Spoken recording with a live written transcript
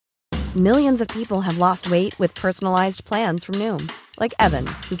Millions of people have lost weight with personalized plans from Noom. Like Evan,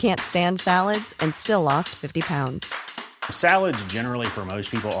 who can't stand salads and still lost 50 pounds. Salads generally for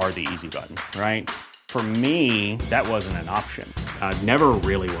most people are the easy button, right? For me, that wasn't an option. I never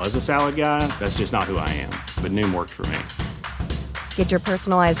really was a salad guy. That's just not who I am. But Noom worked for me. Get your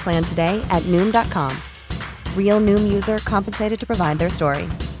personalized plan today at Noom.com. Real Noom user compensated to provide their story.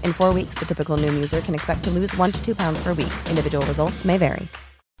 In 4 weeks, the typical Noom user can expect to lose 1 to 2 pounds per week. Individual results may vary.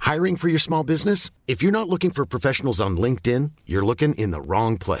 Hiring for your small business? If you're not looking for professionals on LinkedIn, you're looking in the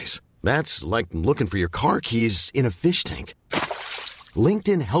wrong place. That's like looking for your car keys in a fish tank.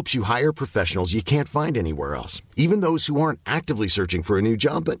 LinkedIn helps you hire professionals you can't find anywhere else, even those who aren't actively searching for a new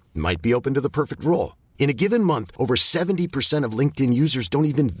job but might be open to the perfect role. In a given month, over 70% of LinkedIn users don't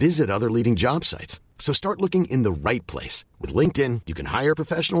even visit other leading job sites. So start looking in the right place. With LinkedIn, you can hire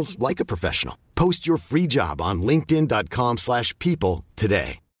professionals like a professional. Post your free job on linkedin.com/people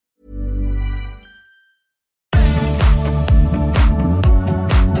today.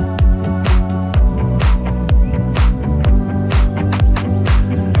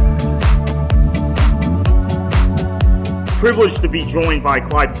 Privileged to be joined by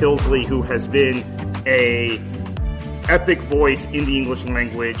Clive Tyldesley, who has been a epic voice in the English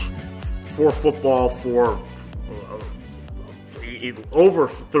language for football for over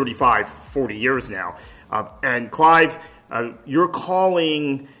 35, 40 years now. And Clive, you're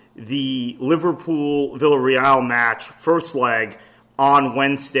calling the Liverpool-Villarreal match, first leg, on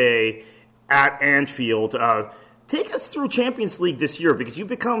Wednesday at Anfield. Take us through Champions League this year, because you've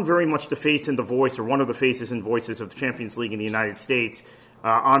become very much the face and the voice, or one of the faces and voices of the Champions League in the United States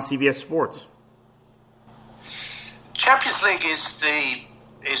on CBS Sports. Champions League is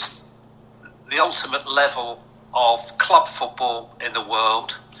the ultimate level of club football in the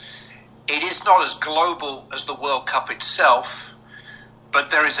world. It is not as global as the World Cup itself, but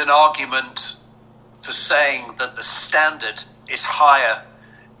there is an argument for saying that the standard is higher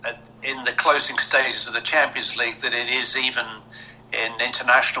in the closing stages of the Champions League than it is even in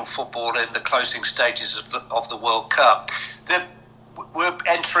international football in the closing stages of the World Cup. We're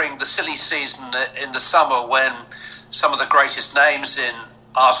entering the silly season in the summer when some of the greatest names in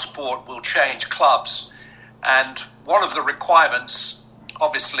our sport will change clubs. And one of the requirements,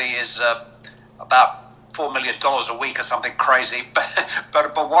 obviously, is about $4 million a week or something crazy.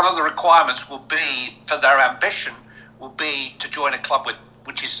 But one of the requirements will be, for their ambition, will be to join a club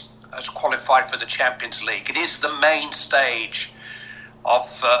which is as qualified for the Champions League. It is the main stage of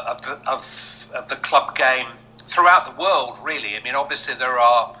the club game throughout the world, really. I mean, obviously there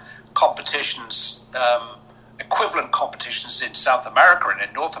are competitions, equivalent competitions in South America and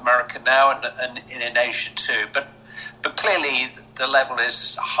in North America now, and in Asia too. But clearly the level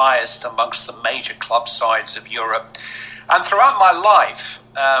is highest amongst the major club sides of Europe. And throughout my life,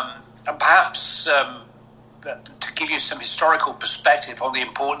 and perhaps to give you some historical perspective on the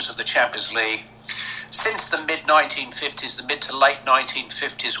importance of the Champions League, since the mid-1950s, the mid to late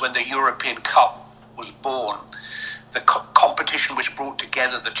 1950s, when the European Cup was born, the competition which brought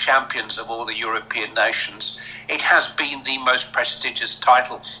together the champions of all the European nations, it has been the most prestigious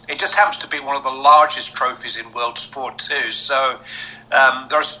title. It just happens to be one of the largest trophies in world sport too. So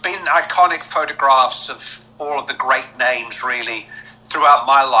there's been iconic photographs of all of the great names really throughout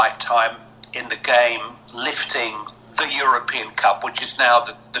my lifetime in the game lifting the European Cup, which is now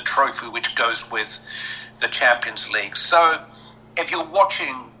the trophy which goes with the Champions League. So if you're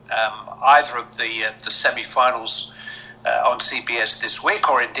watching either of the semi-finals on CBS this week,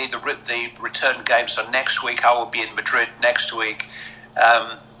 or indeed the return games are next week, I will be in Madrid next week,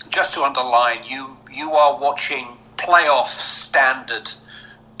 just to underline, you are watching playoff standard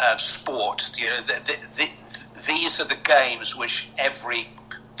sport. You know, these are the games which every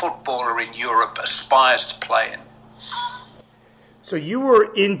footballer in Europe aspires to play in. So you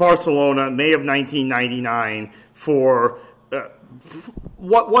were in Barcelona in May of 1999 for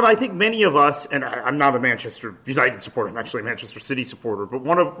what I think many of us, and I'm not a Manchester United supporter, I'm actually a Manchester City supporter,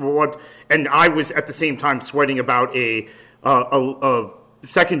 but and I was at the same time sweating about a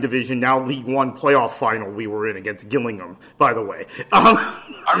second division, now League One playoff final we were in against Gillingham, by the way. I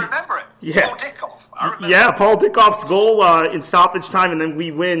remember it. Yeah. Paul Dickoff. Yeah, Paul Dickoff's goal in stoppage time, and then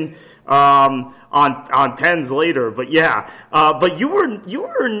we win on pens later. But yeah, but you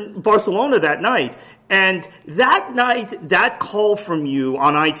were in Barcelona that night, and that night, that call from you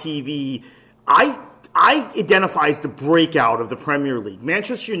on ITV, I I identify as the breakout of the Premier League.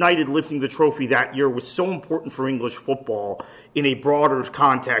 Manchester United lifting the trophy that year was so important for English football in a broader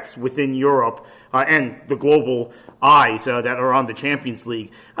context within Europe and the global eyes that are on the Champions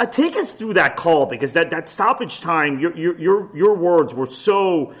League. Take us through that call, because that stoppage time, your words were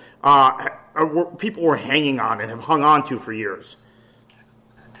so people were hanging on and have hung on to for years.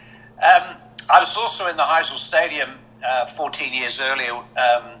 I was also in the Heysel Stadium 14 years earlier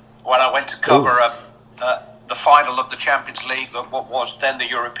when I went to cover the final of the Champions League, what was then the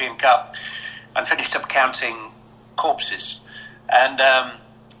European Cup, and finished up counting corpses. And as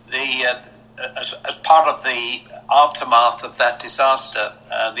part of the aftermath of that disaster,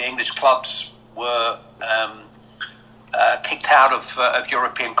 the English clubs were kicked out of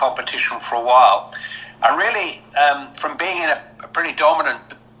European competition for a while. And really, from being in a pretty dominant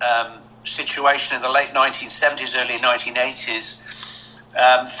situation in the late 1970s, early 1980s,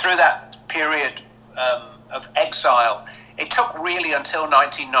 through that period of exile, it took really until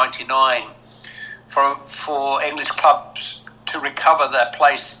 1999 for English clubs to recover their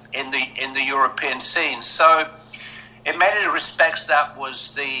place in the European scene. So in many respects, that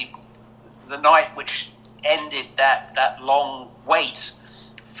was the night which ended that long wait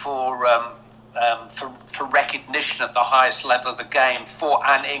for recognition at the highest level of the game for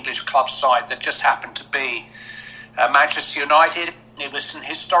an English club side that just happened to be Manchester United. It was an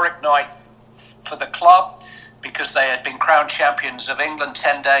historic night for the club because they had been crowned champions of England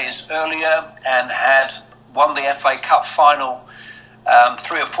 10 days earlier and had won the FA Cup final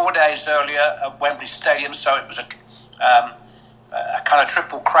 3 or 4 days earlier at Wembley Stadium. So it was a kind of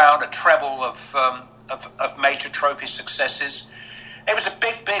triple crown, a treble of major trophy successes. It was a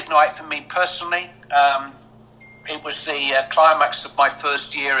big night for me personally. It was the climax of my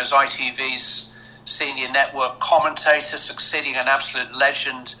first year as ITV's senior network commentator, succeeding an absolute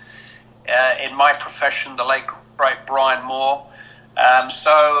legend in my profession, the late great Brian Moore.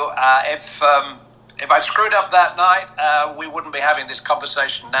 So if I'd screwed up that night, we wouldn't be having this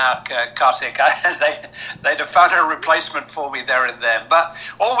conversation now, Kartik. They'd have found a replacement for me there and then. But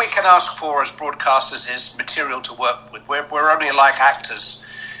all we can ask for as broadcasters is material to work with. We're only like actors.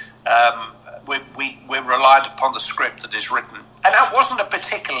 We're reliant upon the script that is written. And that wasn't a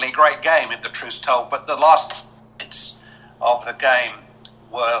particularly great game, if the truth's told, but the last minutes of the game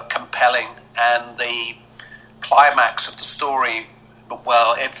were compelling, and the climax of the story,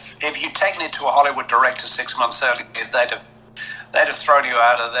 well, if you'd taken it to a Hollywood director 6 months earlier, they'd have thrown you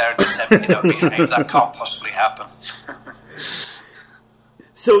out of there and just said, behave, that can't possibly happen.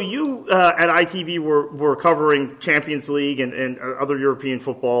 So you at ITV were covering Champions League and other European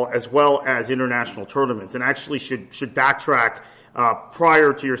football as well as international tournaments, and actually should backtrack.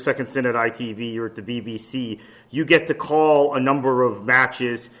 Prior to your second stint at ITV, you're at the BBC. You get to call a number of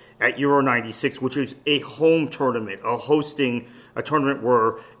matches at Euro 96, which is a home tournament, a tournament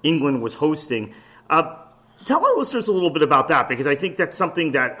where England was hosting. Tell our listeners a little bit about that, because I think that's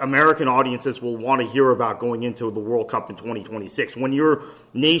something that American audiences will want to hear about going into the World Cup in 2026. When your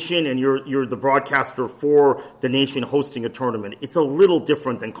nation and you're the broadcaster for the nation hosting a tournament, it's a little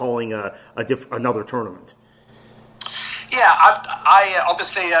different than calling another tournament. Yeah, I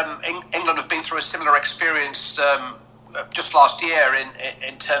obviously England have been through a similar experience just last year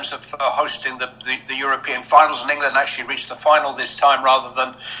in terms of hosting the European finals, and England actually reached the final this time rather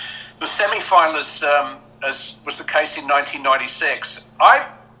than the semi-final as was the case in 1996. I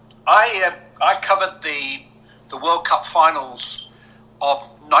covered the World Cup finals of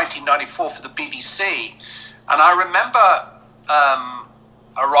 1994 for the BBC, and I remember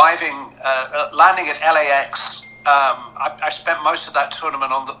landing at LAX. I spent most of that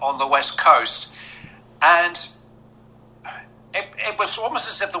tournament on the West Coast, and it was almost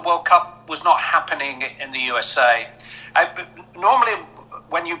as if the World Cup was not happening in the USA. Normally,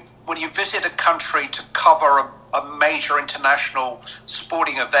 when you visit a country to cover a major international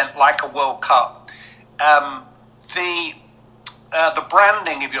sporting event like a World Cup, the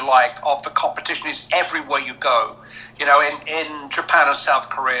branding, if you like, of the competition is everywhere you go. You know, in Japan and South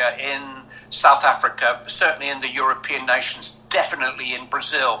Korea, in South Africa, certainly in the European nations, definitely in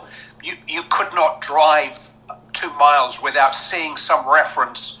Brazil, you could not drive 2 miles without seeing some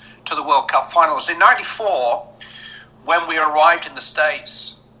reference to the World Cup finals. In '94, when we arrived in the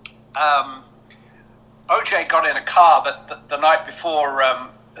States, OJ got in a car the night before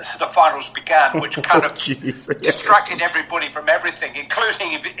the finals began, which kind of distracted everybody from everything,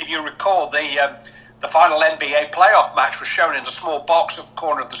 including, if you recall, the final NBA playoff match was shown in a small box at the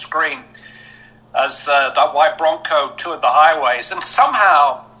corner of the screen as that white Bronco toured the highways. And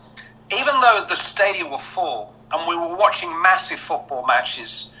somehow, even though the stadium were full and we were watching massive football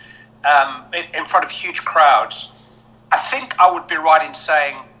matches in front of huge crowds. I think I would be right in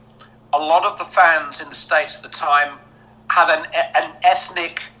saying a lot of the fans in the States at the time had an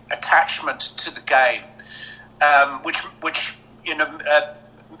ethnic attachment to the game, which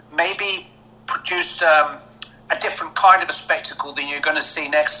maybe produced a different kind of a spectacle than you're going to see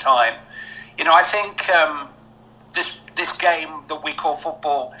next time. I think this game that we call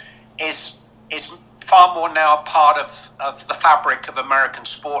football is far more now a part of the fabric of American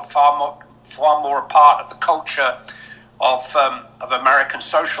sport, far more a part of the culture of American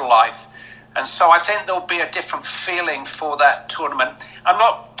social life. And so I think there'll be a different feeling for that tournament. I'm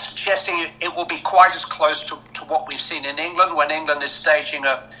not suggesting it will be quite as close to what we've seen in England when England is staging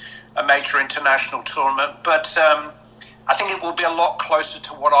a major international tournament, but I think it will be a lot closer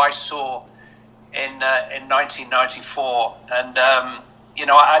to what I saw in 1994. And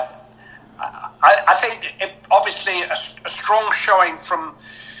I think obviously a strong showing from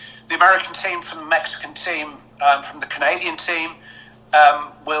the American team, from the Mexican team, from the Canadian team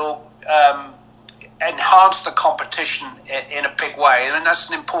will enhance the competition in a big way, and that's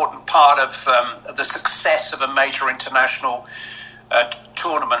an important part of the success of a major international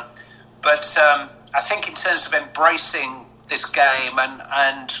tournament. But I think in terms of embracing this game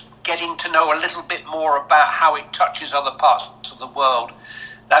and getting to know a little bit more about how it touches other parts of the world,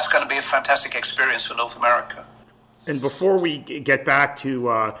 that's going to be a fantastic experience for North America. And before we get back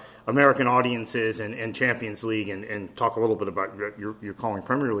to American audiences and Champions League and talk a little bit about you're calling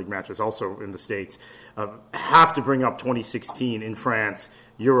Premier League matches also in the States, have to bring up 2016 in France,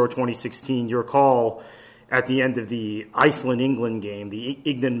 Euro 2016, your call at the end of the Iceland-England game, the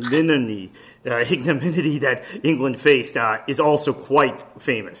ignominy that England faced is also quite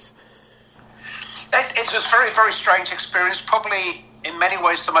famous. It's a very, very strange experience, probably in many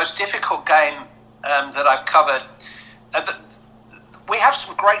ways the most difficult game that I've covered. We have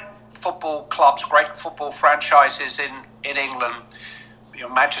some great football clubs, great football franchises in England.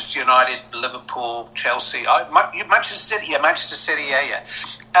 Manchester United, Liverpool, Chelsea, Manchester City, yeah.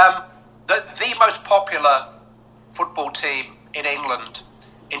 The most popular football team in England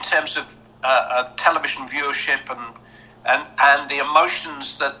in terms of television viewership and the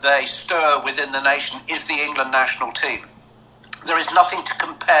emotions that they stir within the nation is the England national team. There is nothing to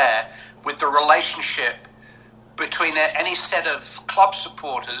compare with the relationship between any set of club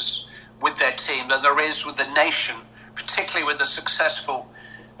supporters with their team than there is with the nation, particularly with the successful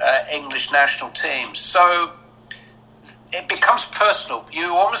English national team. So it becomes personal.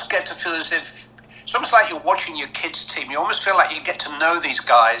 You almost get to feel as if it's almost like you're watching your kids' team. You almost feel like you get to know these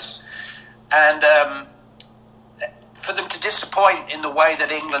guys. And for them to disappoint in the way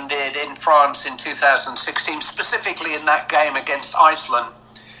that England did in France in 2016, specifically in that game against Iceland,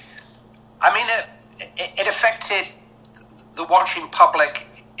 I mean, it affected the watching public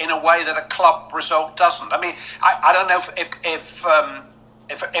in a way that a club result doesn't. I mean, I don't know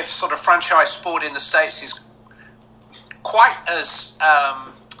if sort of franchise sport in the States is quite as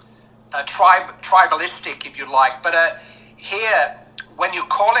tribalistic, if you like, but here, when you're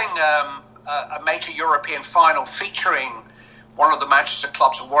calling a major European final featuring one of the Manchester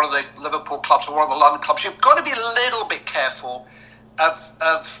clubs or one of the Liverpool clubs or one of the London clubs, you've got to be a little bit careful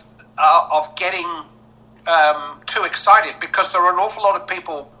of getting too excited, because there are an awful lot of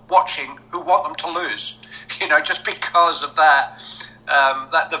people watching who want them to lose, just because of that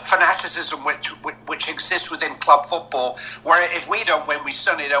the fanaticism which exists within club football, where if we don't win, we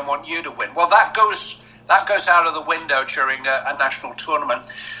certainly don't want you to win. Well, that goes out of the window during a national tournament.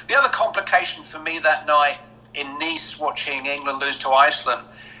 The other complication for me that night in Nice, watching England lose to Iceland,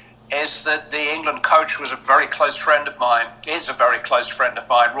 is that the England coach was a very close friend of mine,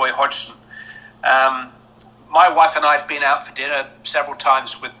 Roy Hodgson. My wife and I had been out for dinner several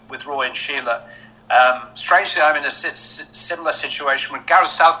times with Roy and Sheila. Strangely, I'm in a similar situation when Gareth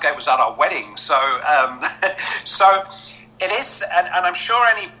Southgate was at our wedding. So it is, and I'm sure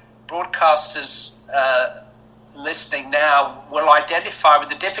any broadcasters listening now will identify with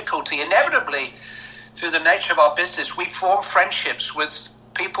the difficulty. Inevitably, through the nature of our business, we form friendships with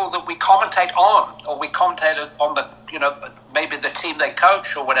people that we commentate on, or we commentate on maybe the team they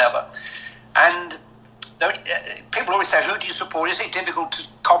coach or whatever. And people always say, who do you support? Is it difficult to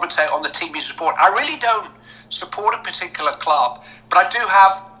commentate on the team you support? I really don't support a particular club, but I do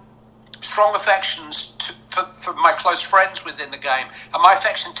have strong affections for my close friends within the game, and my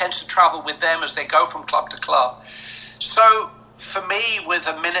affection tends to travel with them as they go from club to club. So for me, with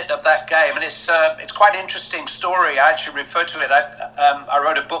a minute of that game, and it's quite an interesting story. I actually refer to it. I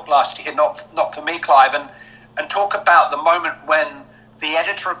wrote a book last year, not for me, Clive, and talk about the moment when the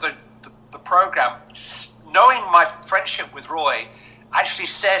editor of the program, knowing my friendship with Roy, actually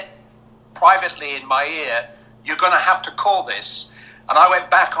said privately in my ear, "You're going to have to call this." And I went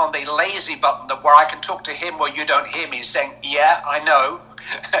back on the lazy button where I can talk to him where you don't hear me, saying, "Yeah, I know,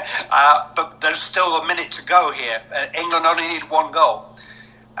 but there's still a minute to go here. England only need one goal."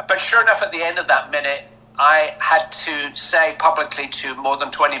 But sure enough, at the end of that minute, I had to say publicly to more than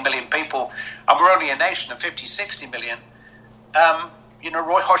 20 million people, and we're only a nation of 50, 60 million,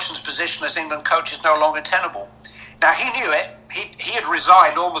 Roy Hodgson's position as England coach is no longer tenable. Now, he knew it. He had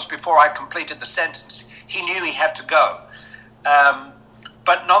resigned almost before I completed the sentence. He knew he had to go.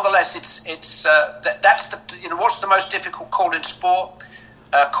 But nonetheless, that's what's the most difficult call in sport?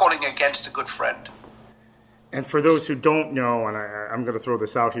 Calling against a good friend. And for those who don't know, and I'm going to throw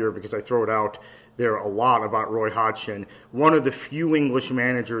this out here because I throw it out there a lot about Roy Hodgson, one of the few English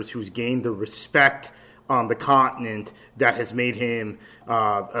managers who's gained the respect on the continent that has made him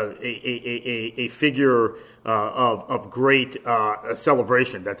a figure of great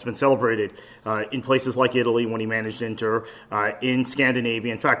celebration that's been celebrated in places like Italy when he managed Inter, in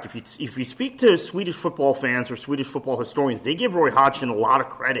Scandinavia. In fact, if you speak to Swedish football fans or Swedish football historians, they give Roy Hodgson a lot of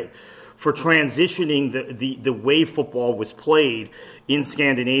credit for transitioning the way football was played in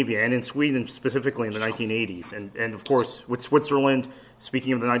Scandinavia and in Sweden specifically in the 1980s. And of course, with Switzerland,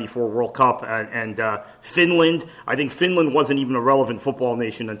 speaking of the 94 World Cup, and Finland. I think Finland wasn't even a relevant football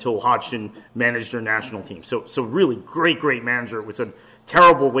nation until Hodgson managed their national team. So really great manager. It was a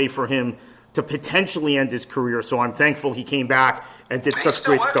terrible way for him to potentially end his career. So I'm thankful he came back and did such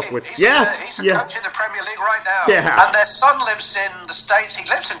great stuff with. He's a coach in the Premier League right now. Yeah. And their son lives in the States. He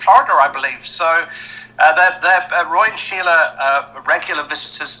lives in Florida, I believe. So Roy and Sheila are regular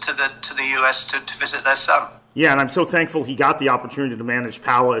visitors to the US to visit their son. Yeah, and I'm so thankful he got the opportunity to manage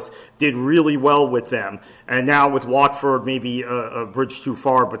Palace, did really well with them. And now with Watford, maybe a bridge too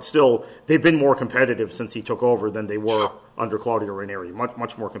far, but still, they've been more competitive since he took over than they were under Claudio Ranieri,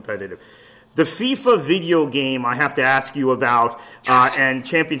 much more competitive. The FIFA video game I have to ask you about, and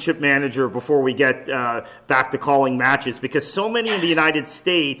Championship Manager before we get back to calling matches, because so many in the United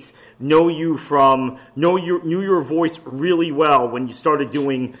States knew your voice really well when you started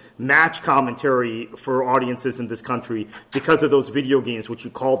doing match commentary for audiences in this country because of those video games, which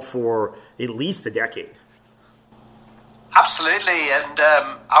you called for at least a decade. Absolutely, and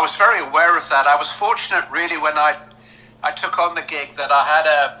I was very aware of that. I was fortunate, really, when I took on the gig that I had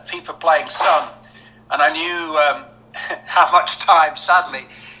a FIFA playing son, and I knew how much time, sadly,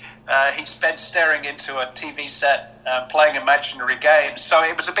 he'd spent staring into a TV set playing imaginary games. So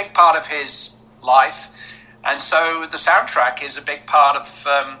it was a big part of his life, and so the soundtrack is a big part of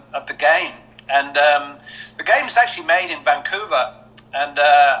the game. And the game is actually made in Vancouver, and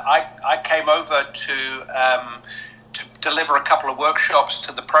I came over to deliver a couple of workshops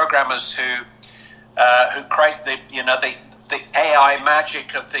to the programmers who create the AI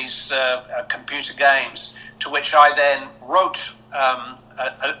magic of these computer games, to which I then wrote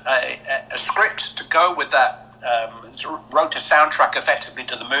a script to go with that, wrote a soundtrack effectively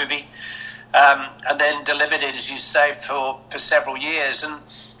to the movie, and then delivered it, as you say, for several years. And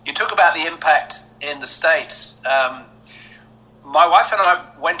you talk about the impact in the States. My wife and I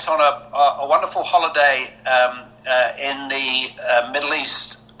went on a wonderful holiday in the Middle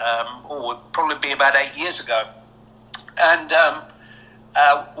East, would probably be about 8 years ago. And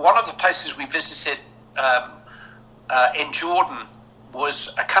one of the places we visited in Jordan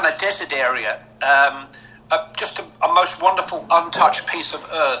was a kind of desert area, just a most wonderful untouched piece of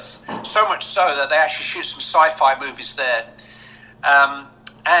earth, so much so that they actually shoot some sci-fi movies there.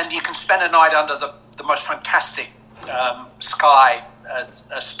 And you can spend a night under the most fantastic sky,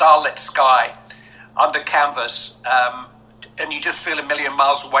 a starlit sky, under canvas, and you just feel a million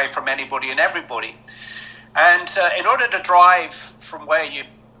miles away from anybody and everybody. And in order to drive from where your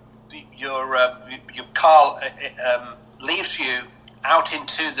car leaves you out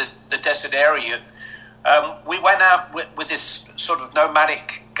into the desert area, we went out with this sort of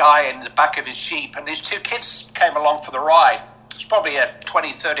nomadic guy in the back of his Jeep, and his two kids came along for the ride. It's probably a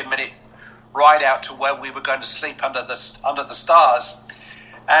 20-30 minute ride out to where we were going to sleep under the stars.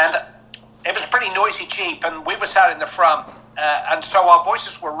 And it was a pretty noisy Jeep, and we were sat in the front. And so our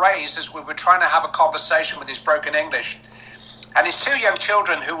voices were raised as we were trying to have a conversation with his broken English. And his two young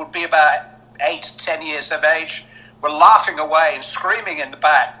children, who would be about 8 to 10 years of age, were laughing away and screaming in the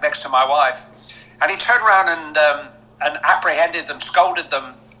back next to my wife. And he turned around and apprehended them, scolded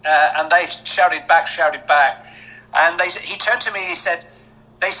them, and they shouted back. And he turned to me and he said,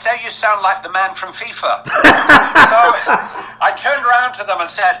 "They say you sound like the man from FIFA." So I turned around to them and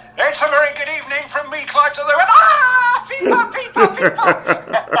said, "It's a very good evening from me, Clive." So they went,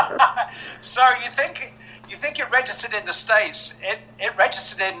 FIFA. So you think it registered in the States. It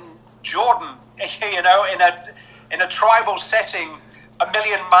registered in Jordan, in a tribal setting, a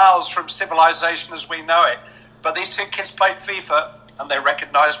million miles from civilization as we know it. But these two kids played FIFA, and they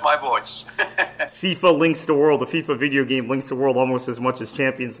recognized my voice. FIFA links the world. The FIFA video game links the world almost as much as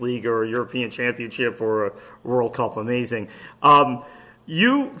Champions League or a European Championship or a World Cup. Amazing.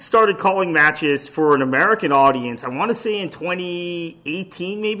 You started calling matches for an American audience, I want to say in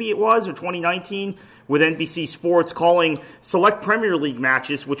 2018 maybe it was, or 2019, with NBC Sports, calling select Premier League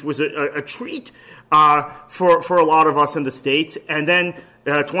matches, which was a treat for a lot of us in the States. And then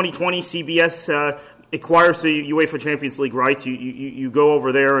 2020, CBS acquires the UEFA Champions League rights. You go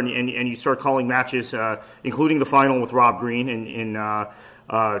over there and you start calling matches, including the final with Rob Green in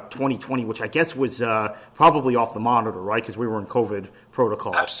 2020, which I guess was probably off the monitor, right? Because we were in COVID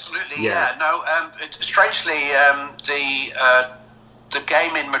protocol. Absolutely, yeah. No, strangely, the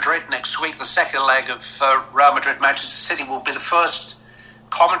game in Madrid next week, the second leg of Real Madrid-Manchester City, will be the first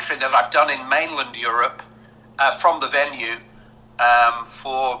commentary that I've done in mainland Europe from the venue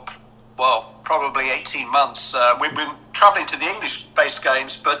for, well, probably 18 months. We've been travelling to the English-based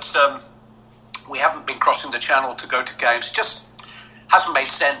games, but we haven't been crossing the channel to go to games. It just hasn't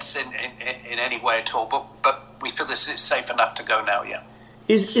made sense in any way at all. But we feel this is safe enough to go now, yeah.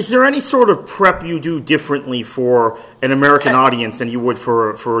 Is there any sort of prep you do differently for an American audience than you would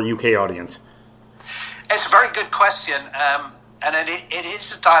for a UK audience? It's a very good question, and it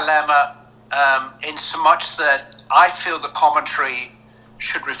is a dilemma in so much that I feel the commentary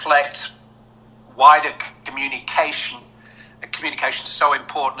should reflect wider communication. Communication is so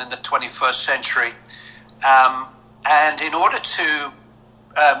important in the 21st century. And in order to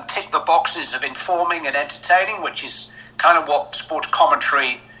tick the boxes of informing and entertaining, which is kind of what sports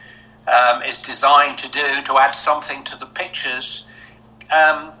commentary is designed to do, to add something to the pictures,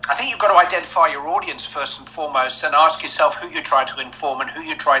 I think you've got to identify your audience first and foremost and ask yourself who you're trying to inform and who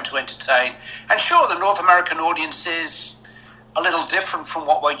you're trying to entertain. And sure, the North American audience is a little different from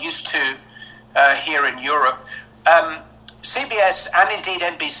what we're used to here in Europe. CBS and indeed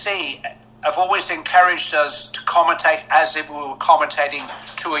NBC have always encouraged us to commentate as if we were commentating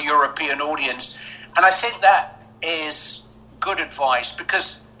to a European audience. And I think that is good advice,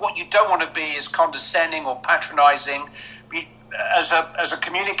 because what you don't want to be is condescending or patronizing. As a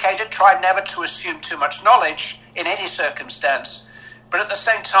communicator, try never to assume too much knowledge in any circumstance. But at the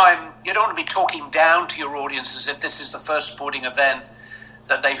same time, you don't want to be talking down to your audience as if this is the first sporting event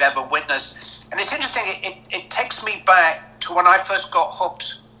that they've ever witnessed. And it's interesting, it takes me back to when I first got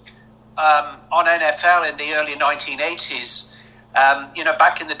hooked on NFL in the early 1980s.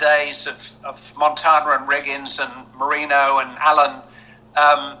 Back in the days of Montana and Riggins and Marino and Allen,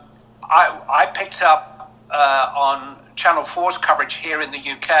 I picked up on Channel 4's coverage here in the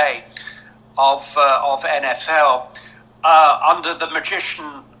UK of NFL under the magician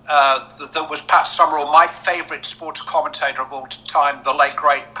that was Pat Summerall, my favourite sports commentator of all time, the late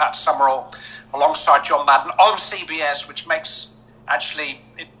great Pat Summerall, alongside John Madden on CBS, which makes actually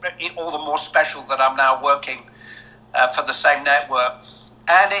it all the more special that I'm now working for the same network.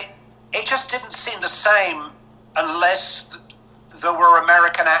 And it just didn't seem the same unless there were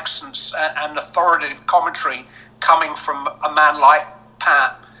American accents and authoritative commentary coming from a man like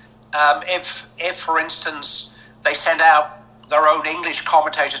Pat. If for instance, they sent out their own English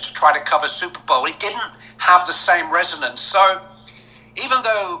commentator to try to cover Super Bowl, it didn't have the same resonance. So even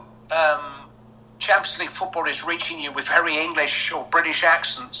though Champions League football is reaching you with very English or British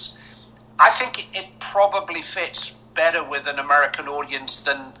accents, I think it probably fits better with an American audience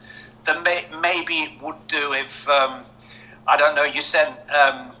than maybe it would do if, I don't know, you sent,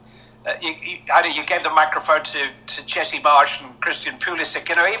 you gave the microphone to Jesse Marsch and Christian Pulisic,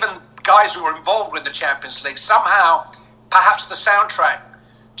 even guys who were involved with the Champions League. Somehow, perhaps the soundtrack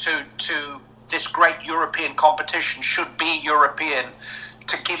to this great European competition should be European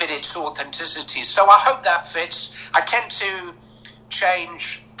to give it its authenticity. So I hope that fits. I tend to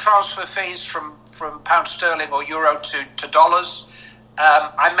change transfer fees from pound sterling or euro to dollars.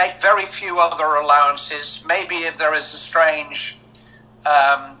 I make very few other allowances. Maybe if there is a strange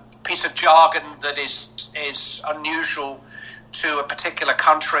piece of jargon that is unusual to a particular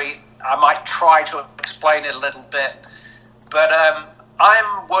country, I might try to explain it a little bit. But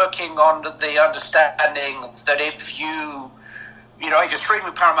I'm working on the understanding that if you're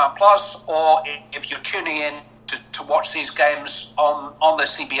streaming Paramount Plus, or if you're tuning in to watch these games on the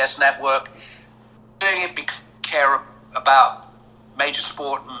CBS network, doing it because you care about major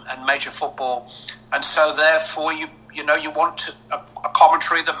sport and major football, and so therefore you want a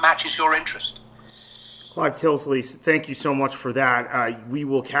commentary that matches your interest. Clive Tilsley, thank you so much for that. We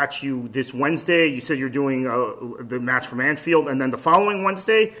will catch you this Wednesday. You said you're doing the match from Anfield, and then the following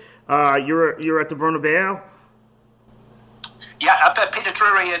Wednesday, You're at the Bernabeu? Yeah, Peter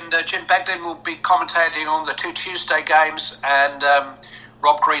Drury and Jim Beglin will be commentating on the 2 Tuesday games, and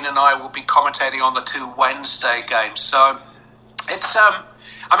Rob Green and I will be commentating on the 2 Wednesday games. So it's,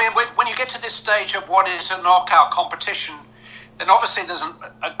 when you get to this stage of what is a knockout competition, then obviously there's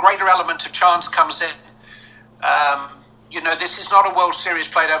a greater element of chance comes in. This is not a World Series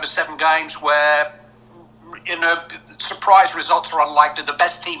played over 7 games where, surprise results are unlikely. The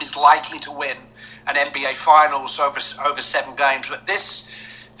best team is likely to win an NBA Finals over 7 games. But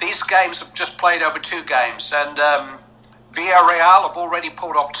these games have just played over 2 games. And Villarreal have already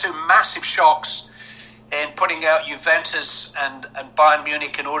pulled off 2 massive shocks in putting out Juventus and Bayern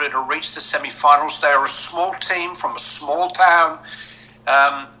Munich in order to reach the semi-finals. They are a small team from a small town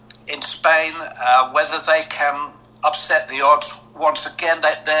in Spain. Whether they can upset the odds once again,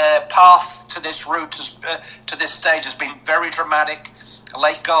 that their path to this route to this stage has been very dramatic.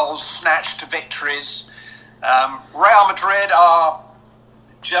 Late goals, snatched victories. Real Madrid are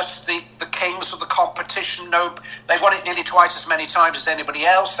just the kings of the competition. No, they won it nearly twice as many times as anybody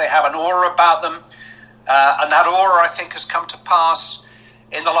else. They have an aura about them, and that aura, I think, has come to pass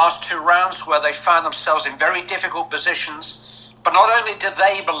in the last 2 rounds where they found themselves in very difficult positions. But not only do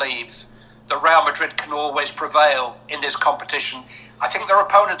they believe that Real Madrid can always prevail in this competition, I think their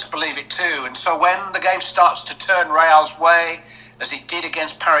opponents believe it too. And so when the game starts to turn Real's way, as it did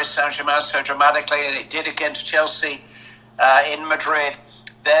against Paris Saint-Germain so dramatically, and it did against Chelsea in Madrid,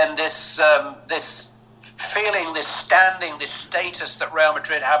 then this feeling, this standing, this status that Real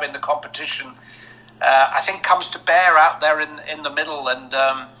Madrid have in the competition, I think comes to bear out there in the middle, and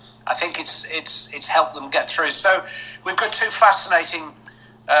I think it's helped them get through. So we've got 2 fascinating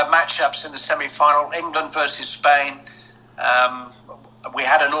matchups in the semi-final, England versus Spain. We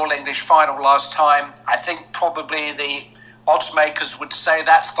had an all-English final last time. I think probably the odds makers would say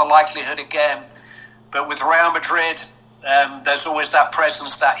that's the likelihood again. But with Real Madrid, there's always that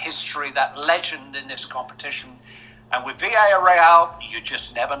presence, that history, that legend in this competition. And with Villarreal, you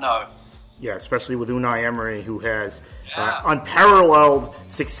just never know. Yeah, especially with Unai Emery, who has unparalleled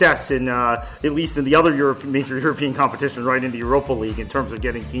success in at least in the other major European competition, right in the Europa League, in terms of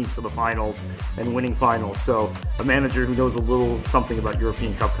getting teams to the finals and winning finals. So a manager who knows a little something about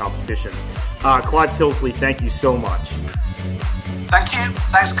European Cup competitions. Clive Tilsley, thank you so much. Thank you.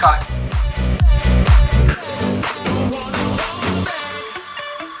 Thanks, Colin.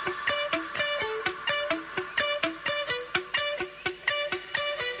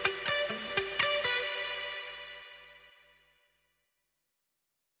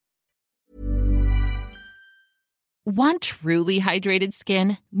 Want truly hydrated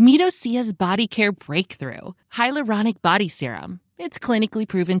skin? Meet Osea's Body Care Breakthrough Hyaluronic Body Serum. It's clinically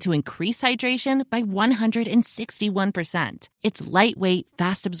proven to increase hydration by 161%. It's lightweight,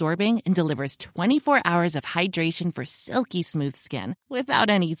 fast-absorbing, and delivers 24 hours of hydration for silky smooth skin without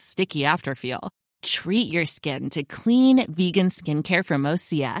any sticky afterfeel. Treat your skin to clean, vegan skincare from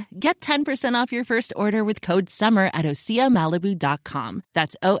Osea. Get 10% off your first order with code SUMMER at OseaMalibu.com.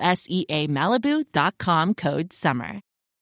 That's OSEA Malibu.com, code SUMMER.